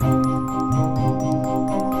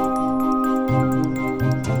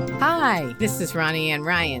Hi, this is Ronnie Ann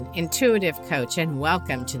Ryan, intuitive coach, and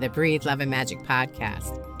welcome to the Breathe, Love, and Magic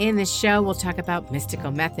podcast. In this show, we'll talk about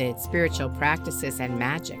mystical methods, spiritual practices, and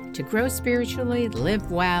magic to grow spiritually,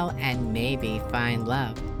 live well, and maybe find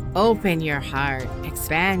love. Open your heart,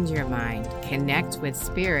 expand your mind, connect with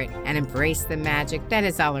spirit, and embrace the magic that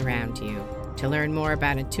is all around you. To learn more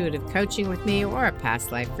about intuitive coaching with me or a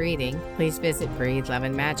past life reading, please visit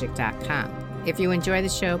breatheloveandmagic.com. If you enjoy the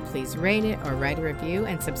show, please rate it or write a review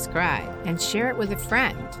and subscribe and share it with a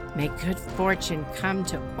friend. May good fortune come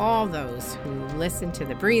to all those who listen to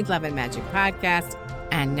the Breathe, Love, and Magic podcast.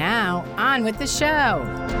 And now, on with the show.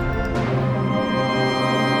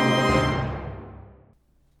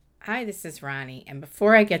 Hi, this is Ronnie. And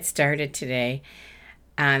before I get started today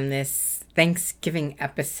on this Thanksgiving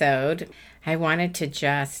episode, I wanted to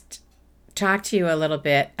just talk to you a little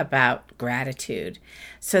bit about gratitude.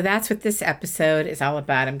 So that's what this episode is all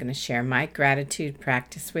about. I'm going to share my gratitude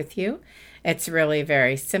practice with you. It's really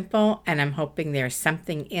very simple, and I'm hoping there's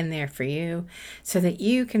something in there for you so that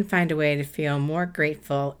you can find a way to feel more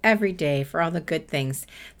grateful every day for all the good things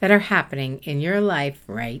that are happening in your life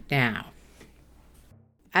right now.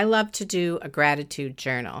 I love to do a gratitude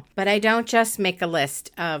journal, but I don't just make a list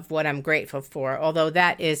of what I'm grateful for, although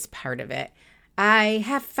that is part of it. I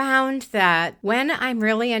have found that when I'm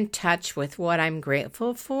really in touch with what I'm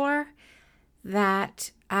grateful for,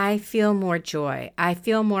 that I feel more joy. I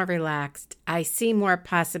feel more relaxed. I see more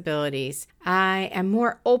possibilities. I am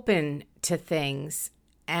more open to things,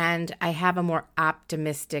 and I have a more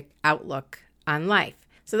optimistic outlook on life.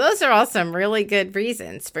 So those are all some really good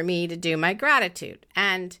reasons for me to do my gratitude.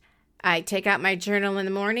 And I take out my journal in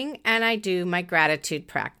the morning and I do my gratitude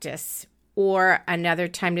practice. Or another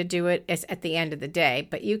time to do it is at the end of the day,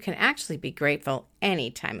 but you can actually be grateful any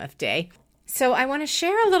time of day. So I want to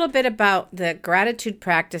share a little bit about the gratitude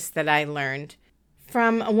practice that I learned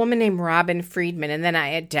from a woman named Robin Friedman, and then I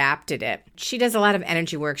adapted it. She does a lot of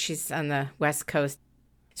energy work. She's on the West Coast.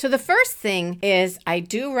 So the first thing is I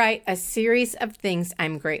do write a series of things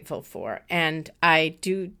I'm grateful for, and I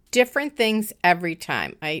do different things every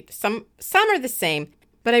time. Some are the same,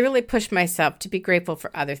 but I really push myself to be grateful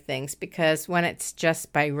for other things, because when it's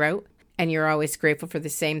just by rote and you're always grateful for the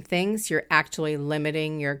same things, you're actually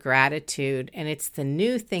limiting your gratitude. And it's the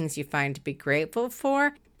new things you find to be grateful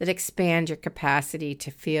for that expand your capacity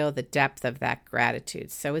to feel the depth of that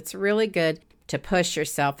gratitude. So it's really good to push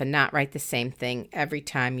yourself and not write the same thing every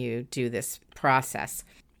time you do this process.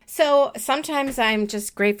 So sometimes I'm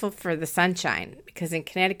just grateful for the sunshine, because in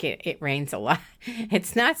Connecticut it rains a lot.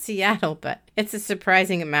 It's not Seattle, but it's a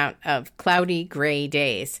surprising amount of cloudy, gray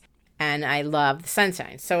days, and I love the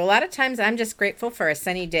sunshine. So a lot of times I'm just grateful for a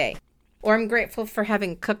sunny day, or I'm grateful for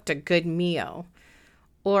having cooked a good meal,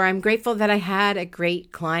 or I'm grateful that I had a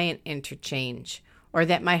great client interchange, or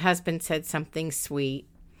that my husband said something sweet,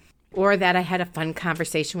 or that I had a fun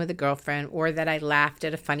conversation with a girlfriend, or that I laughed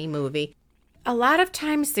at a funny movie. A lot of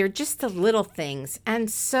times they're just the little things,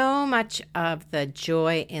 and so much of the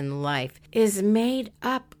joy in life is made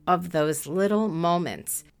up of those little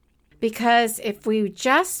moments. Because if we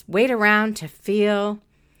just wait around to feel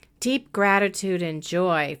deep gratitude and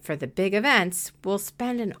joy for the big events, we'll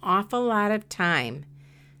spend an awful lot of time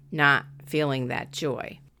not feeling that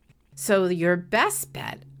joy. So your best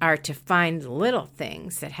bet are to find little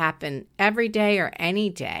things that happen every day or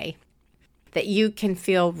any day that you can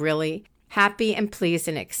feel really happy and pleased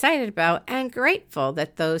and excited about, and grateful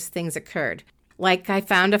that those things occurred. Like I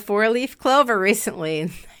found a 4-leaf clover recently,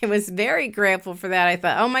 and I was very grateful for that. I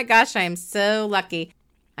thought, oh my gosh, I am so lucky.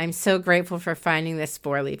 I'm so grateful for finding this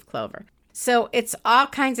 4-leaf clover. So it's all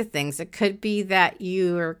kinds of things. It could be that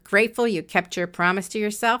you're grateful you kept your promise to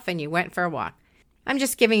yourself and you went for a walk. I'm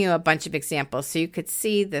just giving you a bunch of examples so you could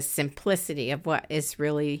see the simplicity of what is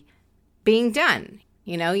really being done.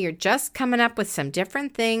 You know, you're just coming up with some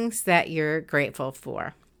different things that you're grateful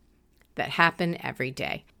for that happen every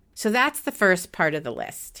day. So that's the first part of the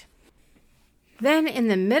list. Then in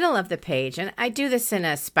the middle of the page, and I do this in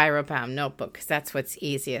a spiral bound notebook because that's what's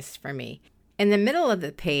easiest for me. In the middle of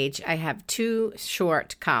the page, I have 2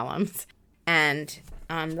 short columns, and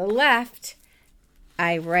on the left,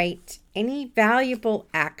 I write any valuable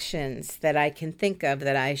actions that I can think of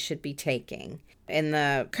that I should be taking in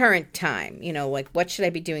the current time. You know, like what should I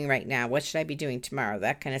be doing right now? What should I be doing tomorrow?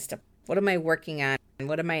 That kind of stuff. What am I working on? And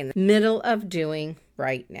what am I in the middle of doing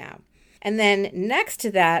right now? And then next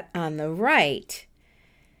to that on the right,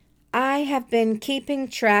 I have been keeping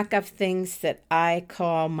track of things that I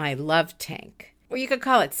call my love tank, or you could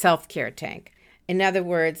call it self-care tank. In other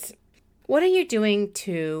words, what are you doing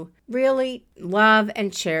to really love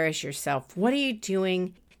and cherish yourself? What are you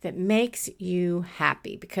doing that makes you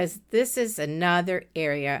happy, because this is another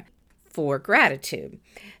area for gratitude.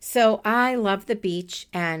 So I love the beach,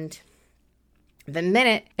 and the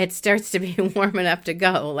minute it starts to be warm enough to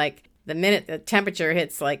go, like the minute the temperature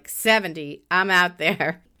hits like 70, I'm out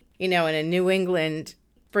there. In a New England,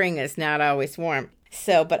 spring is not always warm.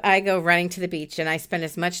 But I go running to the beach, and I spend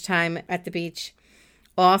as much time at the beach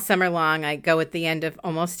all summer long. I go at the end of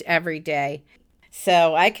almost every day.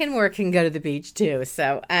 So I can work and go to the beach too.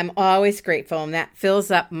 So I'm always grateful, and that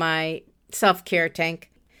fills up my self-care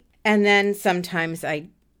tank. And then sometimes I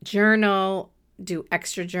journal, do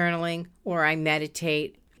extra journaling, or I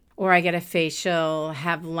meditate, or I get a facial,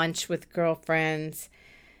 have lunch with girlfriends,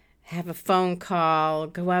 have a phone call,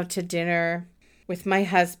 go out to dinner with my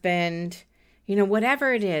husband.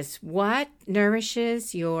 Whatever it is, what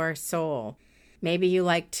nourishes your soul? Maybe you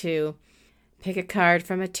like to pick a card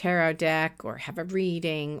from a tarot deck, or have a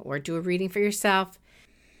reading, or do a reading for yourself.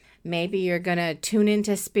 Maybe you're going to tune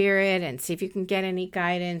into spirit and see if you can get any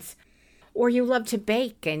guidance. Or you love to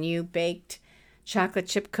bake, and you baked chocolate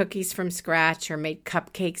chip cookies from scratch, or made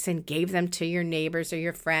cupcakes and gave them to your neighbors or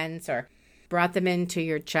your friends, or brought them into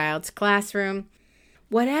your child's classroom.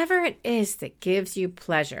 Whatever it is that gives you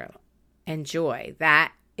pleasure and joy,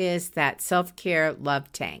 that is that self-care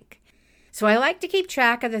love tank. So I like to keep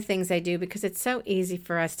track of the things I do, because it's so easy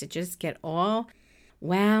for us to just get all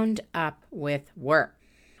wound up with work,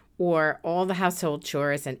 or all the household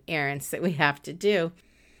chores and errands that we have to do,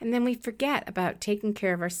 and then we forget about taking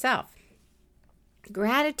care of ourselves.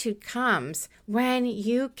 Gratitude comes when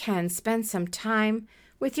you can spend some time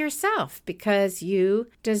with yourself, because you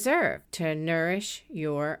deserve to nourish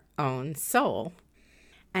your own soul.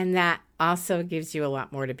 And that also gives you a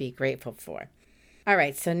lot more to be grateful for. All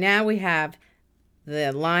right, so now we have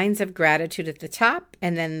the lines of gratitude at the top,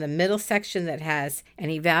 and then the middle section that has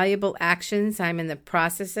any valuable actions I'm in the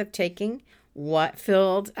process of taking, what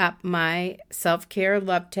filled up my self-care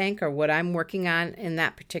love tank, or what I'm working on in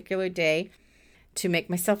that particular day to make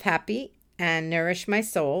myself happy and nourish my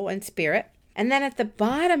soul and spirit. And then at the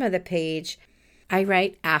bottom of the page, I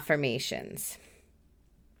write affirmations.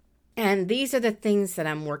 And these are the things that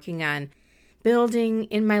I'm working on building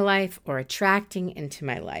in my life or attracting into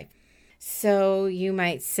my life. So you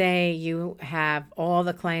might say you have all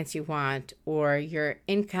the clients you want, or your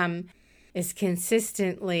income is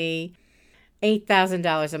consistently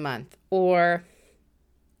 $8,000 a month, or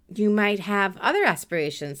you might have other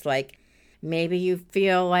aspirations, like maybe you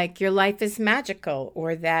feel like your life is magical,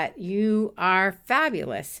 or that you are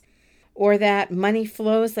fabulous, or that money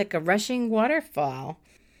flows like a rushing waterfall,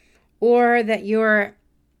 or that you're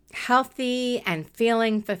healthy and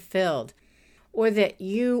feeling fulfilled, or that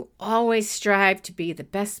you always strive to be the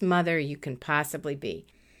best mother you can possibly be.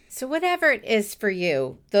 So whatever it is for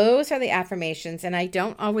you, those are the affirmations, and I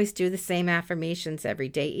don't always do the same affirmations every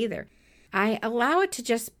day either. I allow it to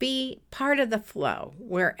just be part of the flow,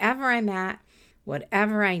 wherever I'm at,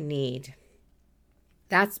 whatever I need.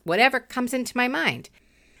 That's whatever comes into my mind.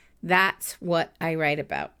 That's what I write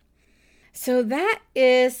about. So that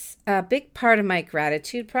is a big part of my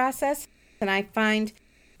gratitude process. And I find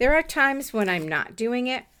there are times when I'm not doing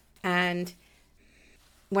it. And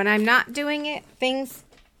when I'm not doing it, things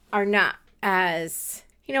are not as,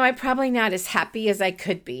 I'm probably not as happy as I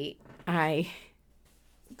could be.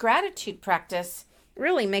 Gratitude practice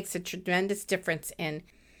really makes a tremendous difference in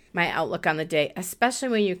my outlook on the day, especially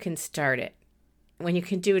when you can start it, when you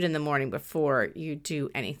can do it in the morning before you do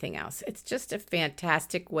anything else. It's just a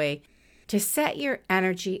fantastic way to set your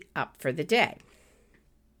energy up for the day.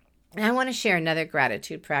 And I want to share another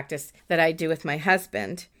gratitude practice that I do with my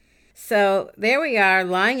husband. So there we are,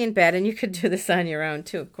 lying in bed, and you could do this on your own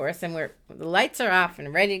too, of course, and the lights are off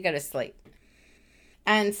and ready to go to sleep.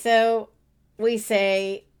 And so we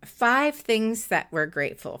say 5 things that we're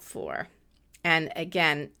grateful for. And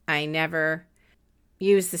again, I never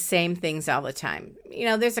use the same things all the time.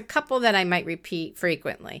 There's a couple that I might repeat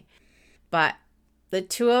frequently, but the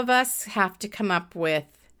two of us have to come up with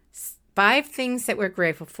 5 things that we're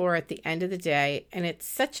grateful for at the end of the day. And it's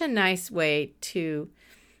such a nice way to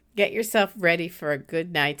get yourself ready for a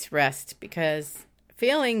good night's rest, because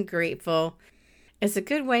feeling grateful is a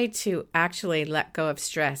good way to actually let go of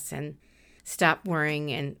stress and stop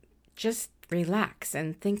worrying and just relax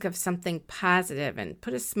and think of something positive and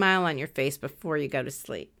put a smile on your face before you go to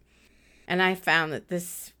sleep. And I found that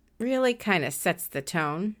this really kind of sets the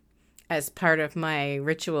tone as part of my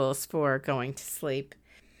rituals for going to sleep.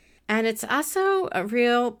 And it's also a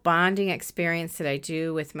real bonding experience that I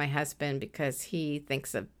do with my husband, because he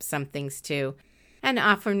thinks of some things too. And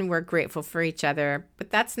often we're grateful for each other, but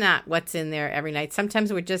that's not what's in there every night.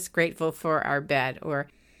 Sometimes we're just grateful for our bed, or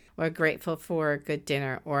We're grateful for a good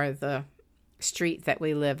dinner or the street that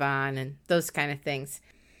we live on and those kind of things.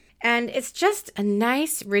 And it's just a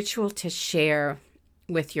nice ritual to share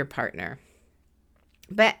with your partner.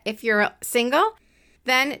 But if you're single,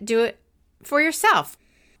 then do it for yourself.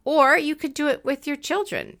 Or you could do it with your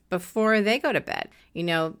children before they go to bed.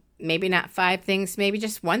 Maybe not 5 things, maybe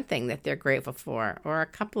just one thing that they're grateful for, or a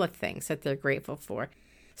couple of things that they're grateful for.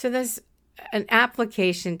 So there's an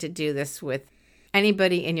application to do this with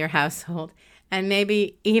anybody in your household, and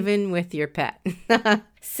maybe even with your pet.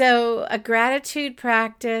 So a gratitude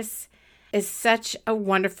practice is such a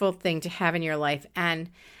wonderful thing to have in your life. And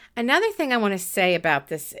another thing I want to say about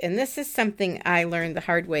this, and this is something I learned the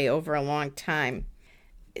hard way over a long time,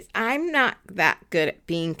 is I'm not that good at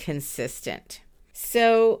being consistent.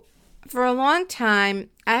 So for a long time,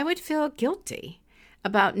 I would feel guilty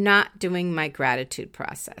about not doing my gratitude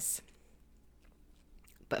process.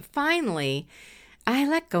 But finally, I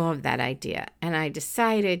let go of that idea and I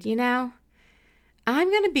decided, I'm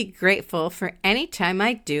going to be grateful for any time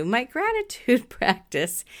I do my gratitude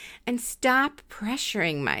practice and stop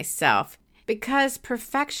pressuring myself, because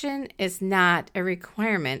perfection is not a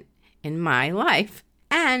requirement in my life.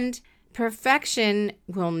 And perfection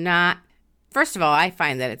will not, first of all, I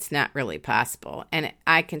find that it's not really possible. And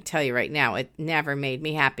I can tell you right now, it never made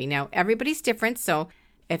me happy. Now, everybody's different, so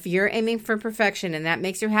if you're aiming for perfection and that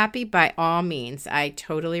makes you happy, by all means, I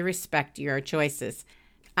totally respect your choices.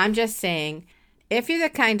 I'm just saying, if you're the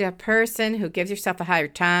kind of person who gives yourself a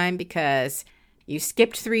hard time because you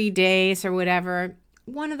skipped 3 days or whatever,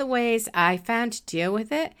 one of the ways I found to deal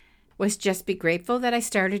with it was just be grateful that I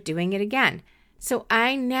started doing it again. So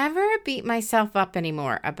I never beat myself up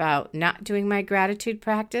anymore about not doing my gratitude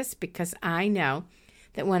practice, because I know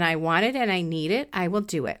that when I want it and I need it, I will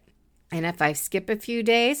do it. And if I skip a few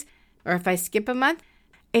days or if I skip a month,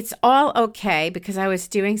 it's all okay, because I was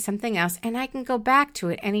doing something else and I can go back to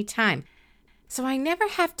it anytime. So I never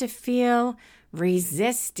have to feel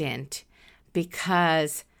resistant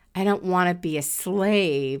because I don't want to be a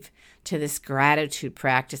slave to this gratitude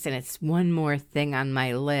practice and it's one more thing on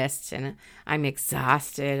my list and I'm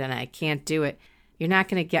exhausted and I can't do it. You're not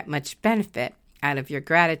going to get much benefit out of your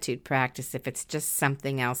gratitude practice if it's just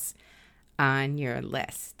something else on your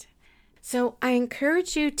list. So I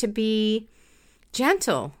encourage you to be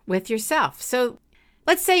gentle with yourself. So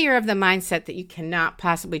let's say you're of the mindset that you cannot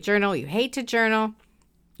possibly journal, you hate to journal,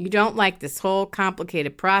 you don't like this whole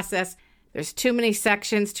complicated process, there's too many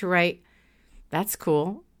sections to write. That's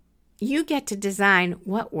cool. You get to design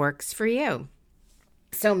what works for you.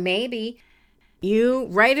 So maybe you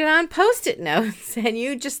write it on Post-it notes and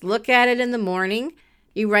you just look at it in the morning.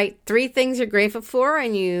 You write 3 things you're grateful for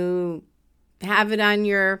and you have it on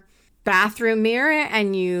your bathroom mirror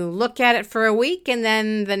and you look at it for a week, and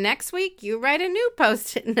then the next week you write a new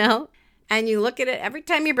Post-it note and you look at it every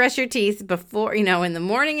time you brush your teeth before, in the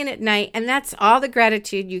morning and at night. And that's all the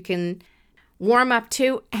gratitude you can warm up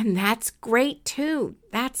to, and that's great too.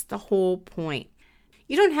 That's the whole point.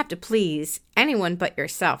 You don't have to please anyone but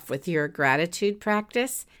yourself with your gratitude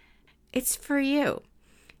practice. It's for you.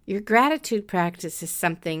 Your gratitude practice is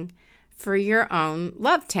something for your own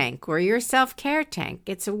love tank or your self-care tank.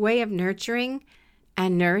 It's a way of nurturing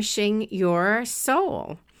and nourishing your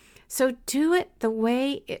soul. So do it the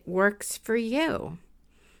way it works for you.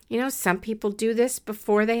 Some people do this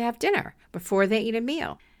before they have dinner, before they eat a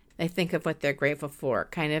meal. They think of what they're grateful for,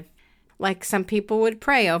 kind of like some people would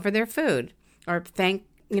pray over their food or thank,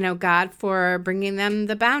 God for bringing them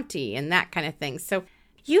the bounty and that kind of thing. So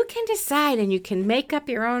you can decide and you can make up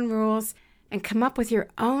your own rules and come up with your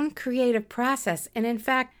own creative process. And in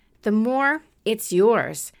fact, the more it's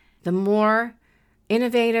yours, the more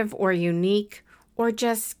innovative or unique or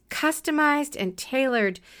just customized and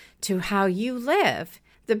tailored to how you live,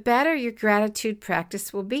 the better your gratitude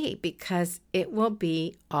practice will be, because it will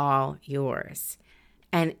be all yours.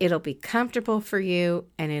 And it'll be comfortable for you,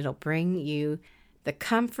 and it'll bring you the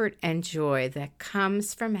comfort and joy that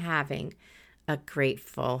comes from having a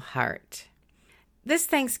grateful heart. This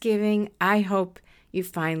Thanksgiving, I hope you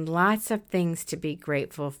find lots of things to be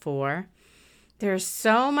grateful for. There's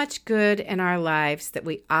so much good in our lives that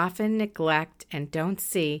we often neglect and don't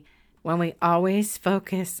see when we always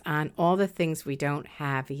focus on all the things we don't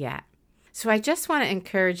have yet. So I just want to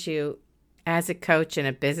encourage you as a coach and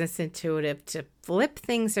a business intuitive to flip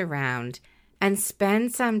things around and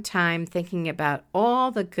spend some time thinking about all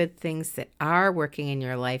the good things that are working in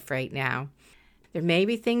your life right now. There may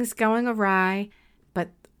be things going awry, but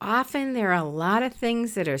often there are a lot of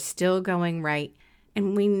things that are still going right,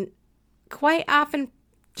 and we quite often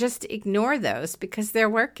just ignore those because they're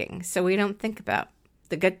working, so we don't think about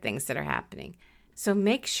the good things that are happening. So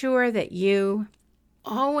make sure that you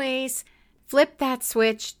always flip that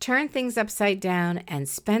switch, turn things upside down, and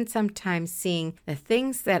spend some time seeing the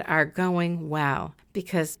things that are going well.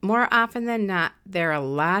 Because more often than not, there are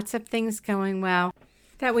lots of things going well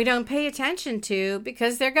that we don't pay attention to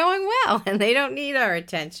because they're going well and they don't need our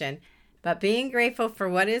attention. But being grateful for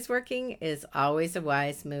what is working is always a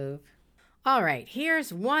wise move. All right,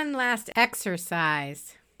 here's one last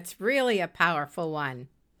exercise. It's really a powerful one.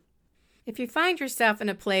 If you find yourself in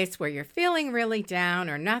a place where you're feeling really down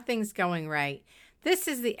or nothing's going right, this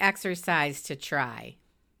is the exercise to try.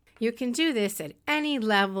 You can do this at any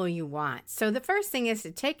level you want. So the first thing is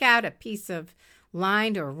to take out a piece of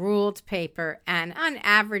lined or ruled paper, and on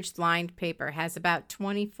average, lined paper has about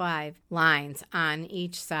 25 lines on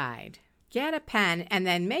each side. Get a pen and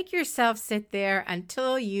then make yourself sit there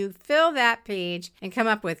until you fill that page and come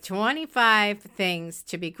up with 25 things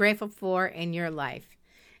to be grateful for in your life.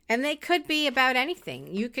 And they could be about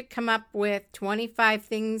anything. You could come up with 25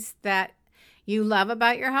 things that you love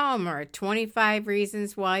about your home, or 25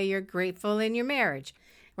 reasons why you're grateful in your marriage,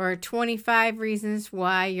 or 25 reasons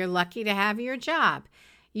why you're lucky to have your job.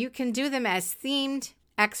 You can do them as themed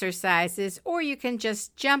exercises, or you can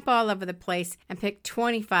just jump all over the place and pick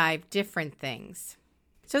 25 different things.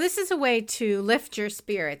 So this is a way to lift your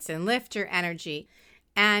spirits and lift your energy.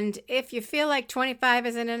 And if you feel like 25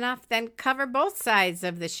 isn't enough, then cover both sides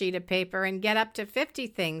of the sheet of paper and get up to 50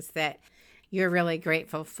 things that you're really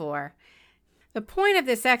grateful for. The point of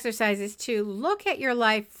this exercise is to look at your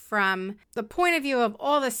life from the point of view of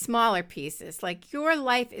all the smaller pieces. Like, your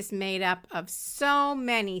life is made up of so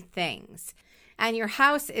many things, and your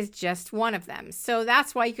house is just one of them. So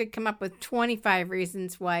that's why you could come up with 25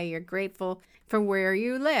 reasons why you're grateful for where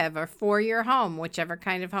you live or for your home, whichever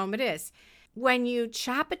kind of home it is. When you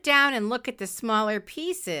chop it down and look at the smaller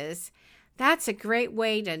pieces, that's a great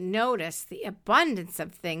way to notice the abundance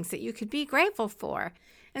of things that you could be grateful for.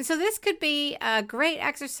 And so this could be a great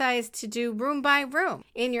exercise to do room by room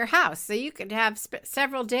in your house. So you could have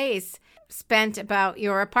several days spent about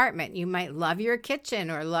your apartment. You might love your kitchen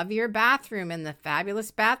or love your bathroom and the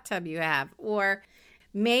fabulous bathtub you have. Or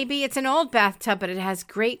maybe it's an old bathtub, but it has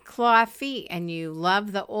great claw feet and you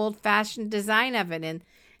love the old-fashioned design of it, and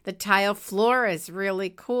the tile floor is really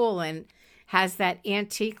cool and has that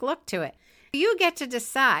antique look to it. You get to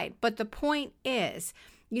decide, but the point is,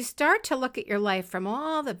 you start to look at your life from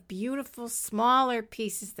all the beautiful, smaller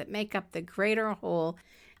pieces that make up the greater whole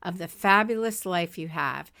of the fabulous life you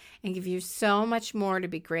have, and give you so much more to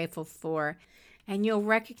be grateful for. And you'll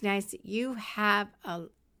recognize that you have a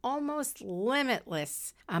almost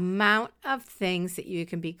limitless amount of things that you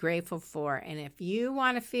can be grateful for. And if you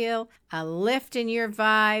want to feel a lift in your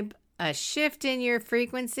vibe, a shift in your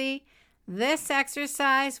frequency, this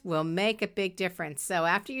exercise will make a big difference. So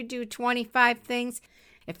after you do 25 things,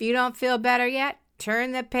 if you don't feel better yet,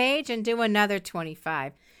 turn the page and do another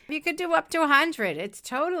 25. You could do up to 100. It's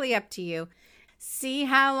totally up to you. See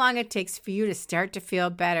how long it takes for you to start to feel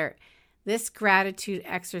better. This gratitude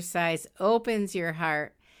exercise opens your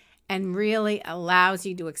heart and really allows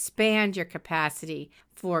you to expand your capacity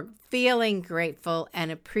for feeling grateful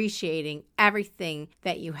and appreciating everything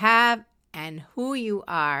that you have and who you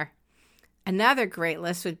are. Another great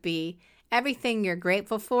list would be everything you're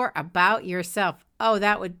grateful for about yourself. Oh,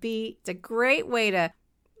 that would be a great way to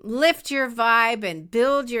lift your vibe and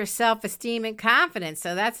build your self-esteem and confidence.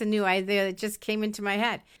 So that's a new idea that just came into my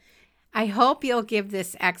head. I hope you'll give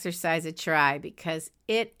this exercise a try because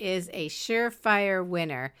it is a surefire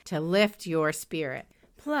winner to lift your spirit.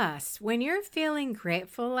 Plus, when you're feeling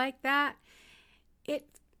grateful like that, it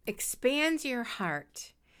expands your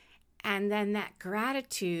heart, and then that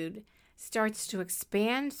gratitude starts to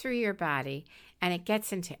expand through your body, and it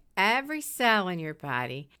gets into every cell in your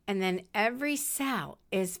body, and then every cell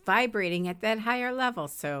is vibrating at that higher level.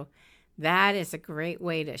 So that is a great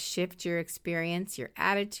way to shift your experience, your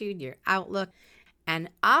attitude, your outlook.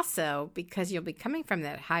 And also, because you'll be coming from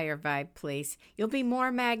that higher vibe place, you'll be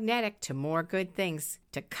more magnetic to more good things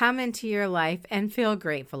to come into your life and feel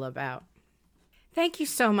grateful about. Thank you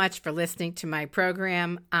so much for listening to my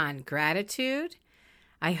program on gratitude.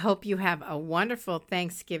 I hope you have a wonderful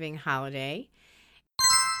Thanksgiving holiday.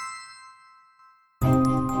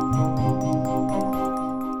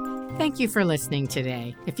 Thank you for listening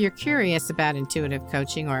today. If you're curious about intuitive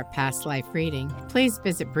coaching or a past life reading, please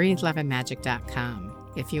visit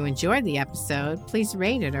breatheloveandmagic.com. If you enjoyed the episode, please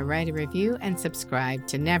rate it or write a review and subscribe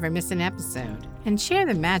to never miss an episode. And share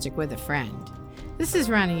the magic with a friend. This is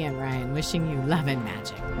Ronnie Ann Ryan wishing you love and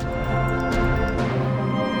magic.